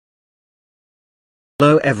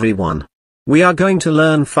Hello everyone. We are going to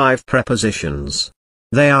learn 5 prepositions.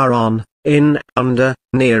 They are on, in, under,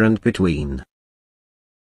 near and between.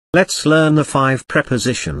 Let's learn the 5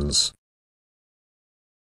 prepositions.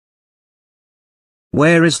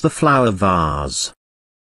 Where is the flower vase?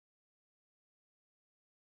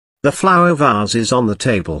 The flower vase is on the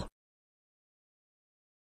table.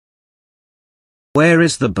 Where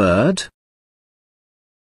is the bird?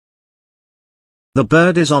 The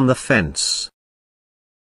bird is on the fence.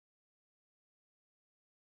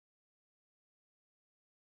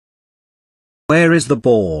 Where is the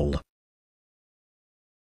ball?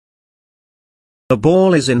 The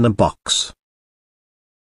ball is in the box.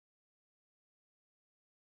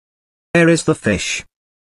 Where is the fish?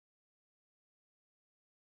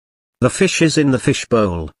 The fish is in the fish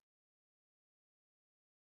bowl.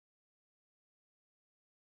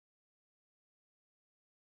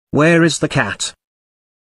 Where is the cat?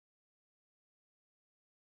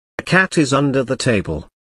 The cat is under the table.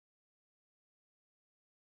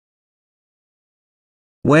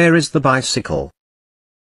 Where is the bicycle?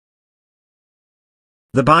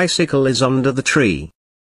 The bicycle is under the tree.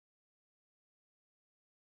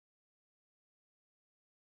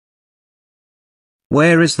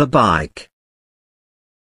 Where is the bike?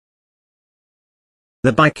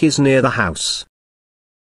 The bike is near the house.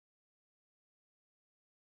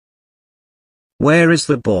 Where is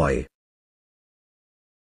the boy?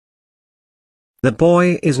 The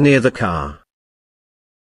boy is near the car.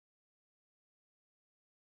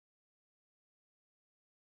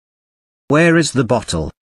 Where is the bottle?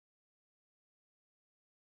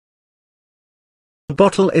 The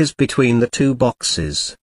bottle is between the 2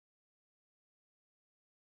 boxes.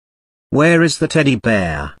 Where is the teddy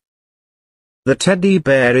bear? The teddy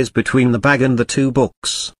bear is between the bag and the 2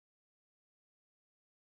 books.